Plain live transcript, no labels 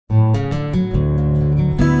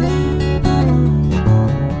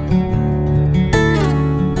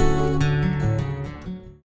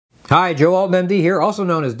Hi, Joe Alton, MD here, also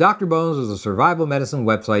known as Dr. Bones of the survival medicine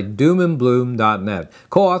website doomandbloom.net,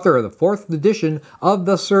 co-author of the 4th edition of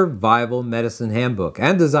the Survival Medicine Handbook,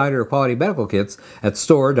 and designer of quality medical kits at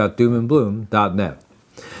store.doomandbloom.net.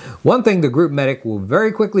 One thing the group medic will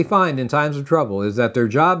very quickly find in times of trouble is that their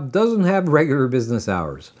job doesn't have regular business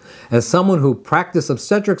hours. As someone who practiced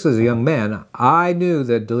obstetrics as a young man, I knew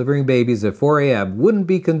that delivering babies at 4 a.m. wouldn't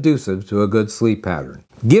be conducive to a good sleep pattern.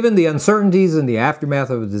 Given the uncertainties in the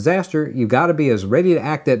aftermath of a disaster, you've got to be as ready to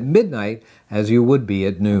act at midnight as you would be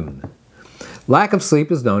at noon. Lack of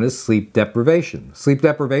sleep is known as sleep deprivation. Sleep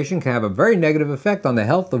deprivation can have a very negative effect on the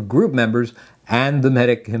health of group members and the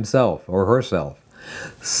medic himself or herself.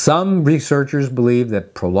 Some researchers believe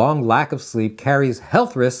that prolonged lack of sleep carries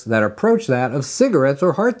health risks that approach that of cigarettes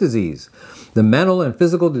or heart disease. The mental and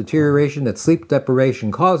physical deterioration that sleep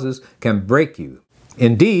deprivation causes can break you.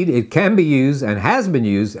 Indeed, it can be used and has been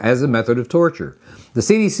used as a method of torture. The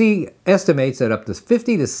CDC estimates that up to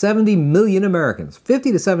 50 to 70 million Americans,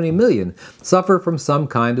 50 to 70 million, suffer from some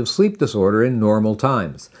kind of sleep disorder in normal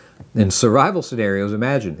times. In survival scenarios,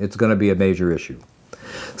 imagine, it's going to be a major issue.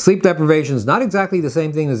 Sleep deprivation is not exactly the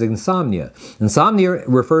same thing as insomnia. Insomnia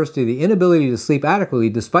refers to the inability to sleep adequately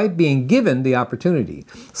despite being given the opportunity.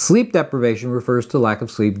 Sleep deprivation refers to lack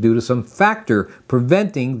of sleep due to some factor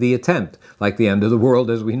preventing the attempt, like the end of the world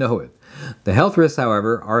as we know it. The health risks,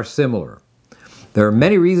 however, are similar. There are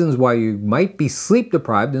many reasons why you might be sleep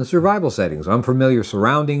deprived in survival settings: unfamiliar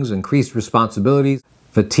surroundings, increased responsibilities,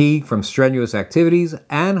 fatigue from strenuous activities,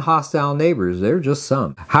 and hostile neighbors. They're just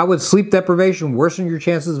some. How would sleep deprivation worsen your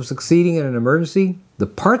chances of succeeding in an emergency? The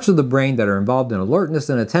parts of the brain that are involved in alertness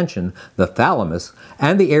and attention, the thalamus,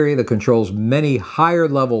 and the area that controls many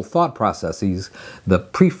higher-level thought processes, the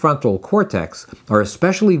prefrontal cortex, are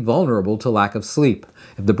especially vulnerable to lack of sleep.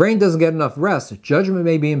 If the brain doesn't get enough rest, judgment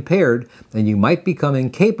may be impaired, and you might become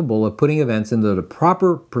incapable of putting events into the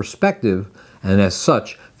proper perspective, and as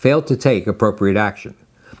such, fail to take appropriate action.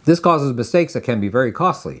 This causes mistakes that can be very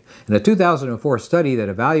costly. In a 2004 study that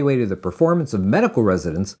evaluated the performance of medical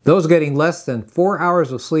residents, those getting less than 4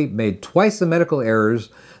 hours of sleep made twice the medical errors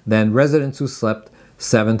than residents who slept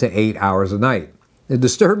 7 to 8 hours a night. It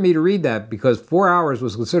disturbed me to read that because 4 hours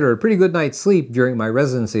was considered a pretty good night's sleep during my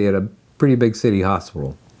residency at a pretty big city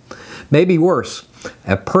hospital. Maybe worse,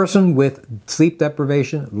 a person with sleep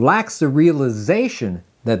deprivation lacks the realization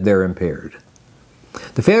that they're impaired.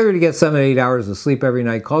 The failure to get 7 to 8 hours of sleep every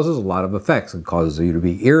night causes a lot of effects. It causes you to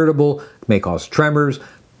be irritable, it may cause tremors,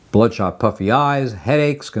 bloodshot puffy eyes,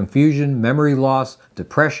 headaches, confusion, memory loss,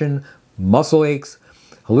 depression, muscle aches,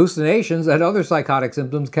 hallucinations, and other psychotic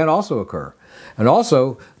symptoms can also occur. And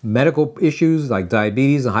also, medical issues like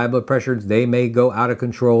diabetes and high blood pressure, they may go out of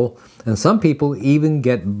control. And some people even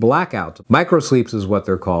get blackouts. Microsleeps is what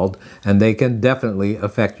they're called, and they can definitely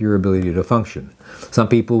affect your ability to function. Some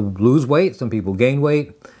people lose weight, some people gain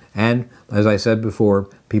weight, and as I said before,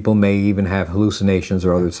 people may even have hallucinations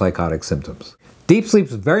or other psychotic symptoms. Deep sleep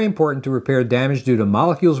is very important to repair damage due to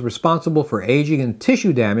molecules responsible for aging and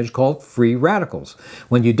tissue damage called free radicals.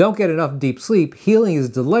 When you don't get enough deep sleep, healing is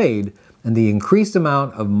delayed, and the increased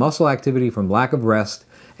amount of muscle activity from lack of rest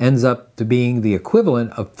ends up to being the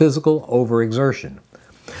equivalent of physical overexertion.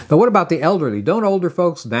 Now, what about the elderly? Don't older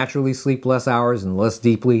folks naturally sleep less hours and less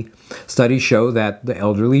deeply? Studies show that the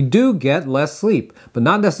elderly do get less sleep, but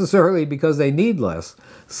not necessarily because they need less.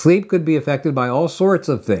 Sleep could be affected by all sorts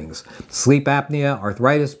of things: sleep apnea,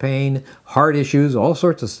 arthritis pain, heart issues, all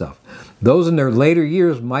sorts of stuff. Those in their later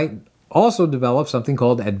years might also develop something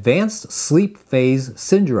called advanced sleep phase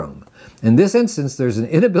syndrome. In this instance, there's an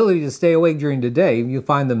inability to stay awake during the day. You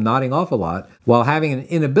find them nodding off a lot, while having an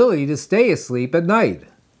inability to stay asleep at night.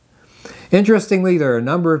 Interestingly, there are a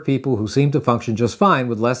number of people who seem to function just fine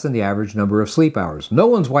with less than the average number of sleep hours. No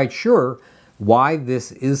one's quite sure why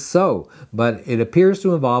this is so, but it appears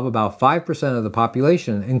to involve about 5% of the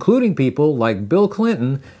population, including people like Bill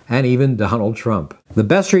Clinton and even Donald Trump. The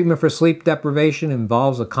best treatment for sleep deprivation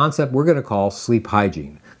involves a concept we're going to call sleep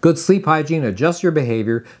hygiene. Good sleep hygiene adjusts your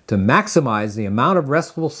behavior to maximize the amount of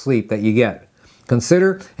restful sleep that you get.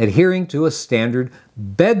 Consider adhering to a standard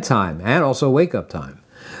bedtime and also wake-up time.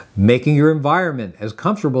 Making your environment as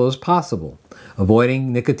comfortable as possible.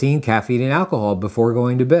 Avoiding nicotine, caffeine, and alcohol before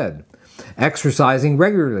going to bed. Exercising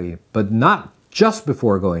regularly, but not just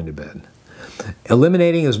before going to bed.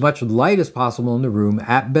 Eliminating as much light as possible in the room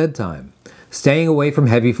at bedtime. Staying away from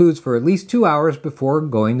heavy foods for at least 2 hours before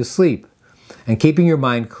going to sleep. And keeping your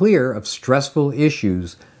mind clear of stressful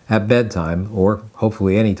issues at bedtime, or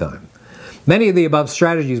hopefully anytime. Many of the above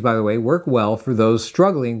strategies, by the way, work well for those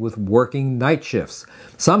struggling with working night shifts.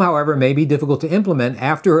 Some, however, may be difficult to implement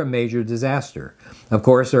after a major disaster. Of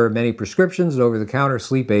course, there are many prescriptions and over-the-counter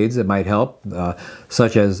sleep aids that might help,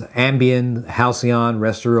 such as Ambien, Halcyon,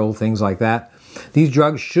 Restoril, things like that. These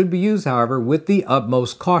drugs should be used, however, with the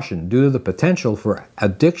utmost caution due to the potential for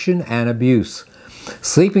addiction and abuse.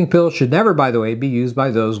 Sleeping pills should never, by the way, be used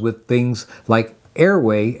by those with things like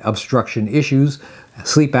airway obstruction issues,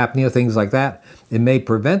 sleep apnea, things like that. It may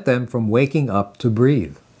prevent them from waking up to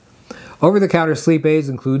breathe. Over-the-counter sleep aids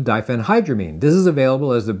include diphenhydramine. This is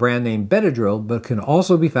available as the brand name Benadryl, but can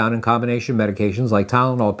also be found in combination medications like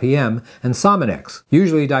Tylenol PM and Sominex.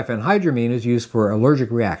 Usually diphenhydramine is used for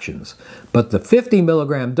allergic reactions, but the 50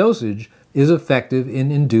 milligram dosage is effective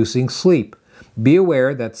in inducing sleep. Be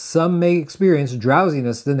aware that some may experience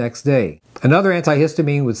drowsiness the next day. Another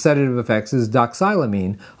antihistamine with sedative effects is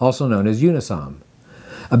doxylamine, also known as Unisom.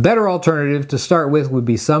 A better alternative to start with would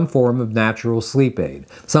be some form of natural sleep aid.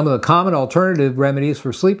 Some of the common alternative remedies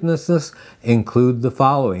for sleeplessness include the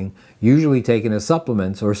following, usually taken as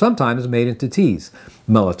supplements or sometimes made into teas: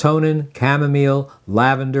 melatonin, chamomile,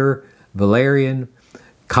 lavender, valerian,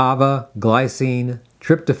 kava, glycine,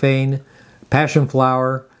 tryptophan, passion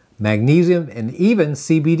flower, magnesium, and even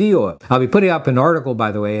CBD oil. I'll be putting up an article,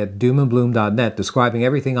 by the way, at doomandbloom.net describing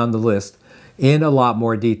everything on the list in a lot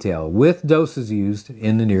more detail, with doses used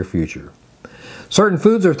in the near future. Certain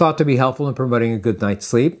foods are thought to be helpful in promoting a good night's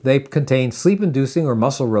sleep. They contain sleep-inducing or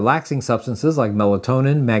muscle-relaxing substances like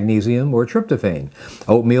melatonin, magnesium, or tryptophan.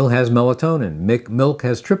 Oatmeal has melatonin. Milk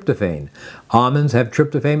has tryptophan. Almonds have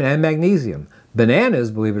tryptophan and magnesium.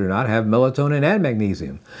 Bananas, believe it or not, have melatonin and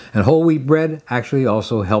magnesium. And whole wheat bread actually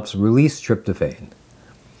also helps release tryptophan.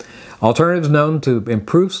 Alternatives known to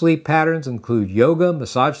improve sleep patterns include yoga,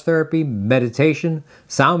 massage therapy, meditation,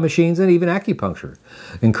 sound machines, and even acupuncture.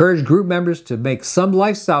 Encourage group members to make some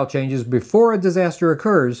lifestyle changes before a disaster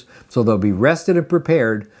occurs so they'll be rested and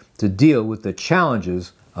prepared to deal with the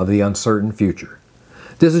challenges of the uncertain future.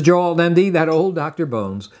 This is Joe Alton, MD, that old Dr.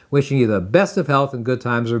 Bones, wishing you the best of health in good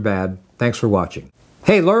times or bad. Thanks for watching.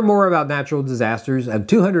 Hey, learn more about natural disasters and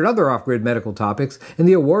 200 other off-grid medical topics in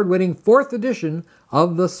the award-winning 4th edition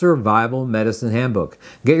of the Survival Medicine Handbook.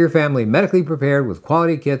 Get your family medically prepared with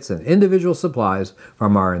quality kits and individual supplies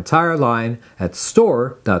from our entire line at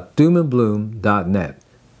store.doomandbloom.net.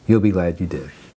 You'll be glad you did.